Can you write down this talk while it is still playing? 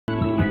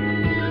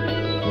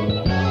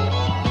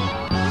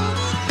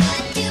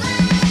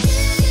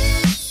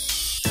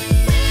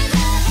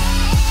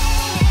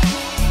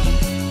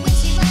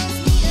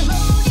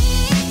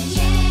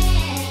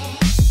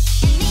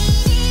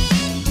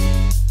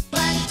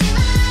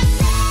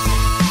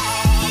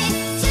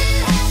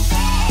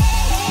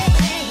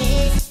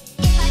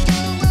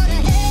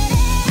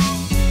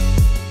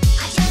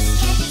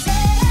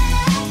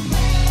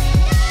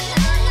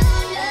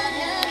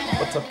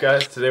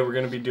guys? Today we're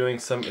going to be doing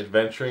some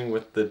adventuring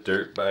with the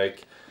dirt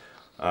bike.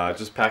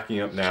 Just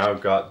packing up now.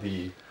 Got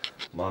the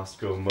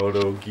Mosko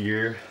Moto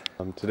gear.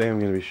 Today I'm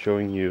going to be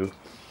showing you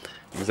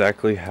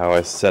exactly how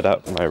I set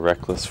up my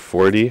Reckless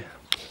 40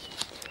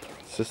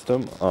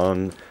 system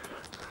on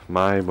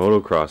my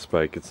motocross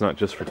bike. It's not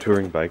just for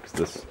touring bikes,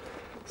 this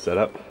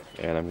setup,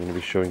 and I'm going to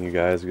be showing you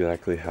guys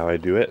exactly how I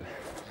do it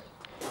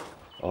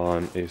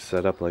on a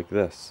setup like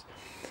this.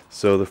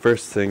 So the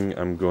first thing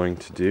I'm going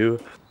to do,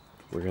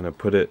 we're going to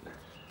put it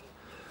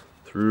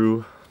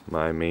through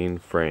my main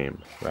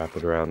frame, wrap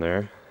it around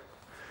there,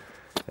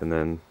 and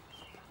then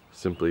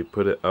simply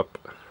put it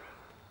up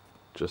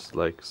just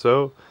like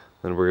so.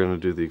 Then we're going to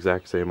do the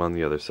exact same on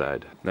the other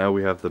side. Now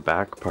we have the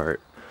back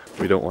part.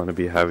 We don't want to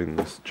be having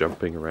this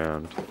jumping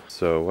around.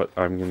 So what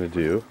I'm going to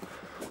do,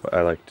 what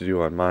I like to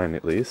do on mine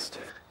at least,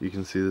 you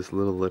can see this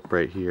little lip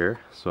right here.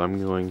 So I'm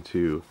going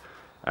to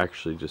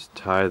actually just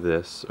tie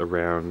this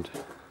around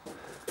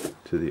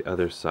to the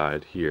other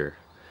side here.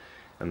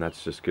 And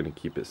that's just going to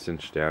keep it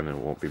cinched down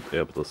and won't be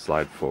able to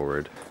slide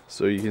forward.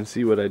 So you can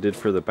see what I did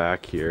for the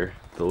back here,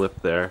 the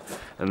lip there,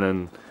 and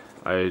then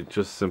I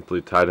just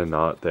simply tied a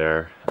knot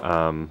there.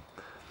 I'm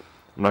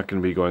not going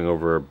to be going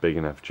over big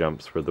enough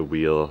jumps where the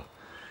wheel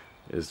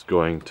is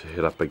going to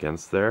hit up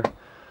against there.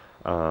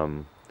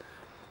 I'm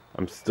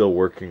still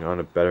working on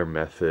a better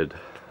method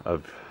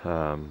of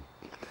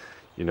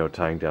you know,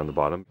 tying down the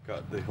bottom.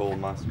 Got the whole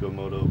Mosko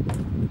Moto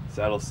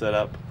saddle set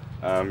up.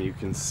 You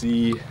can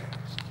see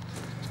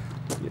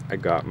I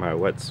got my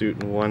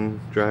wetsuit in one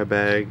dry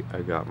bag, I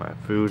got my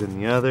food in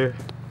the other,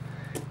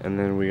 and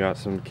then we got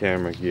some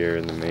camera gear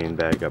in the main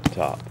bag up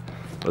top.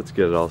 Let's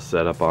get it all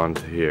set up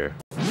onto here.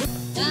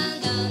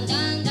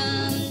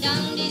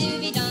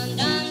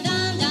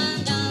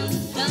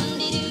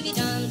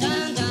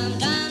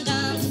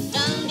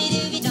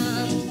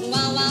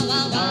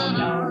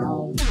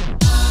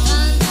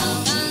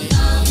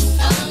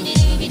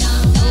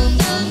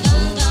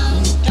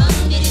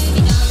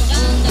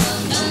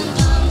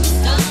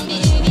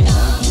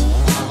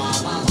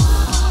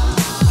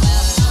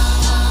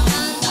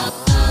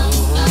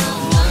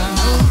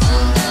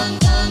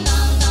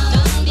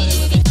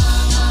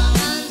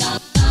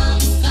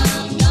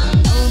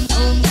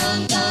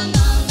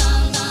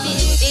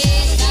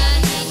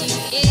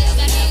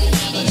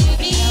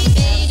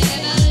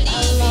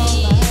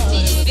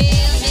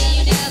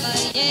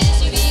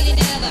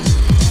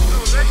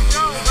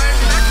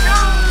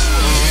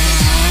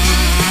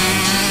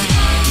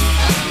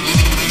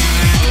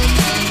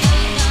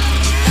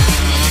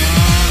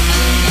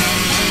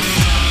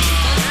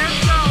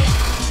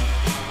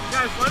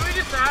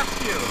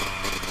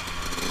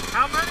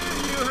 How many of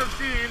you have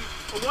seen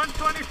a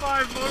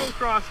 125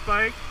 motocross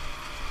bike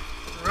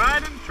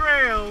riding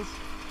trails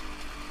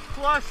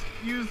plus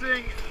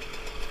using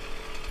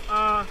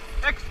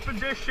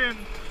Expedition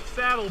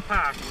saddle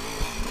pack?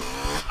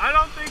 I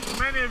don't think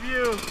many of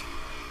you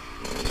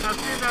have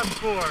seen that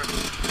before.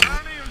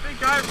 I don't even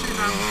think I've seen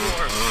that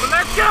before. But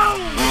let's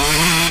go!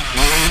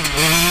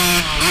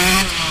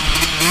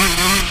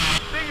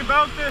 The thing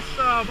about this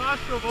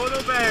Mosko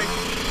Moto bag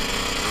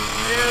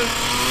is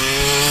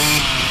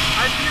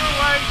I feel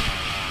like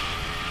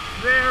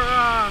they're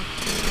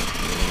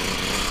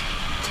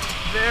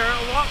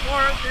a lot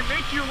more, they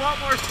make you a lot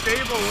more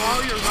stable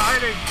while you're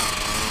riding.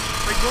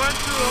 Like going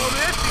through all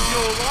this, you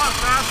go a lot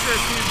faster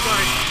it seems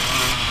like.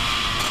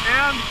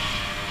 And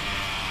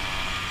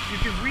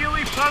you can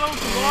wheelie pedals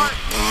a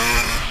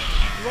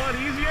lot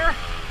easier.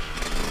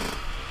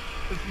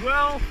 As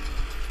well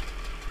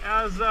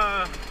as,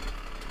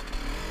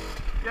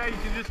 yeah, you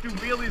can just do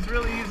wheelies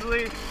really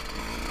easily.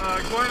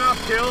 Going up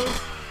hills,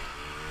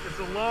 it's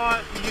a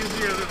lot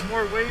easier. There's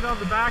more weight on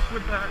the back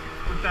with that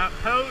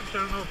pouch. I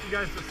don't know if you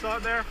guys just saw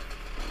it there.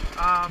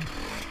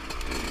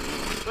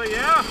 But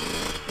yeah,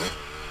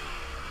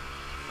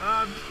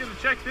 I'm just gonna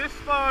check this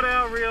spot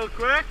out real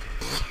quick.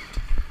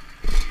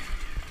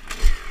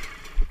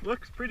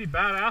 Looks pretty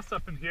badass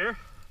up in here.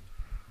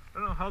 I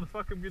don't know how the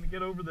fuck I'm gonna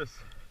get over this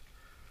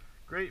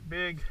great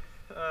big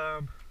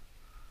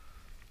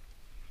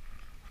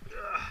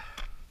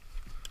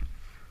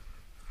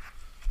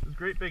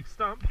great big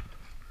stump,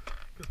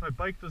 because my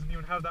bike doesn't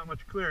even have that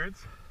much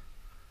clearance.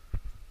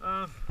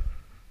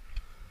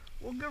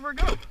 We'll give her a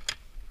go,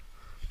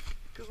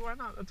 because why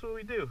not? That's what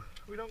we do.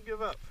 We don't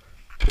give up.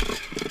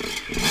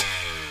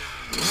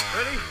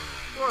 Ready?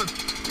 One.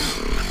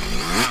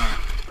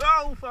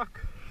 Oh fuck!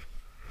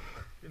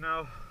 You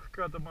know,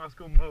 got the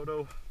Mosko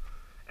Moto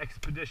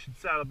Expedition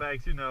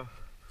saddlebags, you know,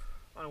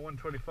 on a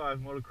 125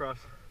 motocross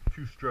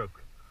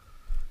 2-stroke.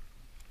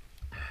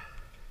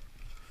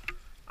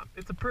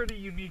 It's a pretty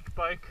unique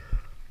bike,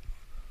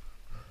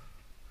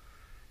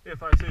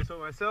 if I say so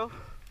myself.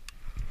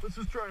 Let's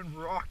just try and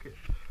rock it.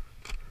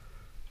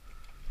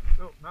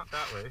 No, not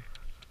that way.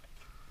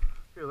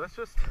 Here, let's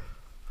just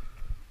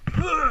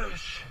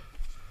push.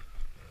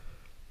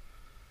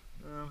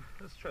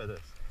 Let's try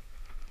this.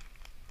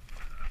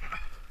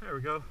 There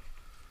we go.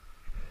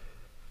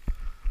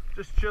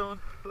 Just chilling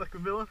like a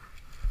villain.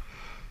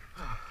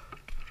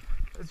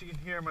 As you can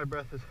hear, my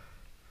breath is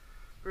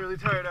really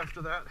tired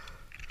after that.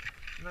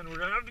 And then we're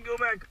gonna have to go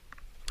back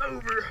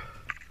over.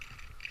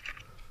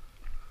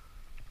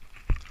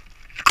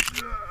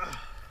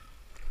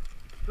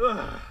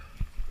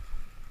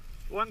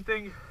 One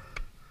thing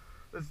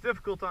that's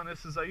difficult on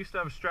this is I used to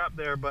have a strap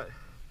there, but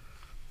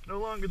no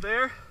longer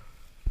there.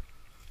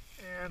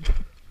 And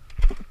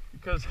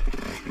because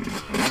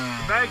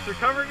the bags are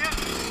covering it.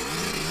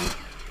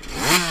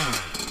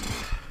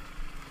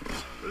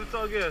 But it's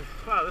all good.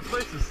 Wow, this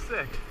place is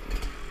sick.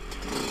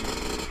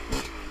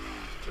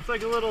 It's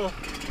like a little,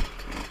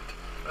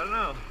 I don't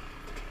know.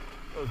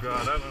 Oh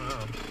God, I don't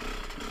know.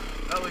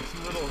 That looks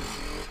a little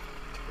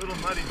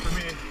muddy for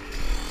me.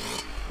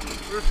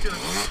 We're just gonna,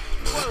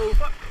 whoa,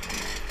 fuck.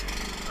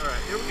 All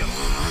right, here we go.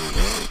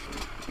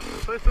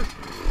 This place looks,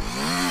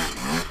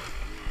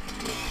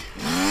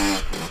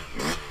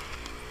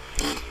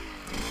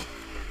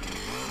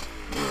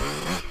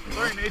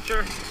 sorry,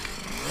 nature.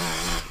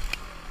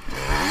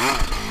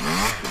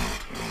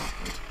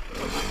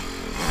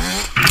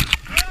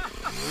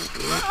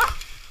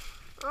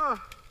 Oh,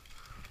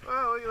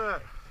 wow, look at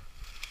that.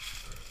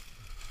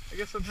 I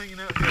guess I'm hanging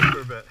out here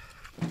for a bit.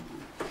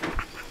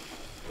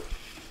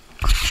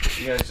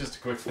 You guys, just a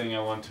quick thing I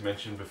wanted to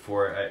mention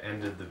before I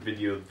ended the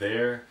video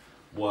there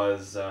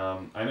was I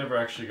never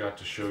actually got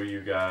to show you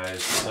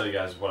guys, tell you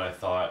guys what I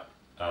thought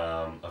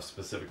of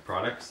specific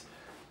products.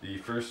 The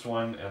first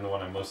one, and the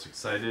one I'm most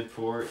excited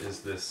for,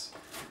 is this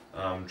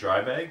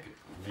dry bag.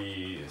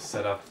 The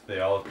setup,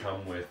 they all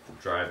come with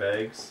dry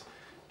bags.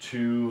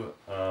 2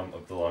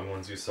 of the long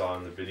ones you saw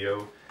in the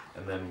video,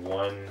 and then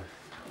 1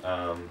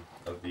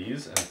 of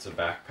these, and it's a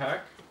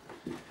backpack.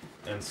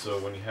 And so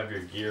when you have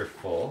your gear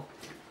full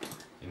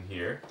in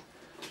here,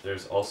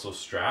 there's also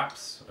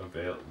straps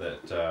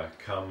that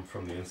come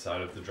from the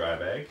inside of the dry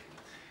bag.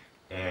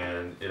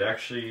 And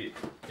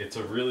it's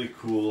a really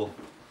cool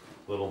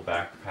little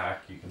backpack.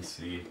 You can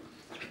see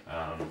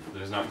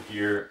there's not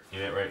gear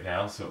in it right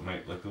now, so it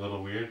might look a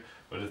little weird,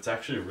 but it's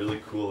actually a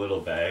really cool little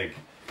bag,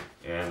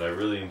 and I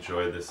really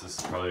enjoy this. This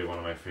is probably one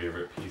of my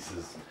favorite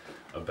pieces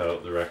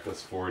about the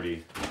Reckless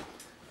 40.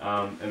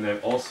 And then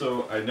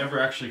also, I never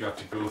actually got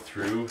to go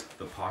through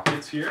the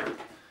pockets here.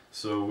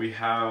 So we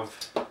have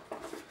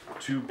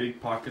 2 big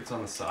pockets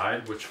on the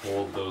side which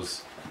hold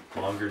those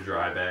longer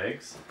dry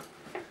bags.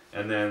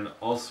 And then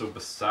also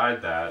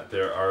beside that,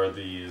 there are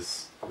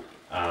these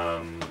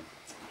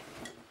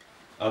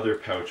other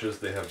pouches.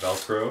 They have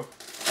Velcro.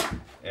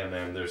 And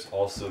then there's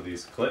also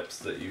these clips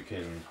that you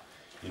can,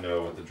 you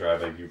know, with the dry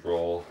bag you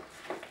roll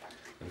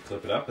and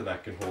clip it up, and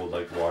that can hold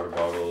like water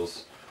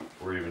bottles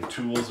or even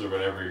tools or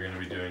whatever you're going to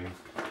be doing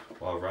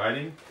while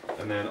riding.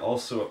 And then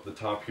also up the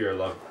top here, I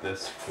love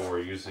this for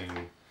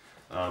using,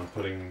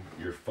 putting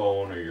your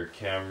phone or your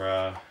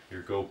camera,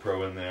 your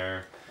GoPro in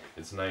there.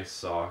 It's nice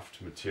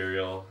soft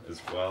material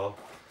as well.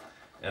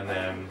 And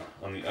then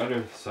on the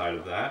other side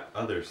of that,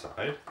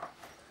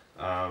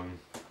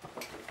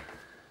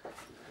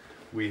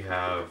 we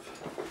have,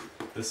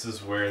 this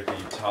is where the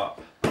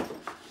top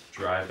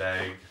dry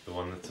bag, the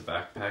one that's a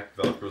backpack,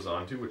 Velcros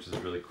onto, which is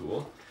really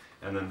cool.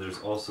 And then there's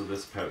also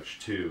this pouch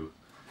too,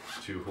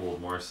 to hold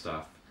more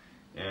stuff.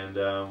 And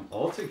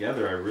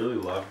altogether, I really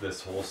love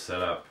this whole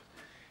setup.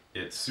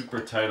 It's super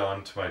tight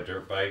onto my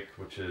dirt bike,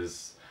 which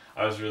is,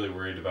 I was really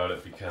worried about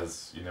it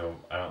because, you know,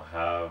 I don't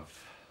have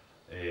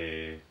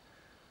a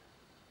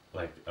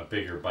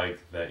bigger bike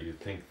that you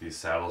think these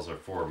saddles are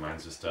for.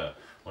 Mine's just a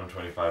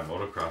 125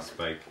 motocross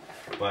bike,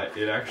 but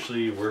it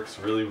actually works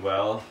really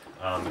well.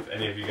 If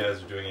any of you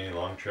guys are doing any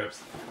long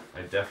trips,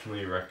 I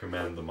definitely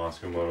recommend the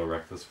Mosko Moto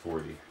Reckless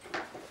 40.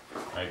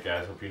 Alright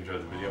guys, hope you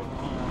enjoyed the video.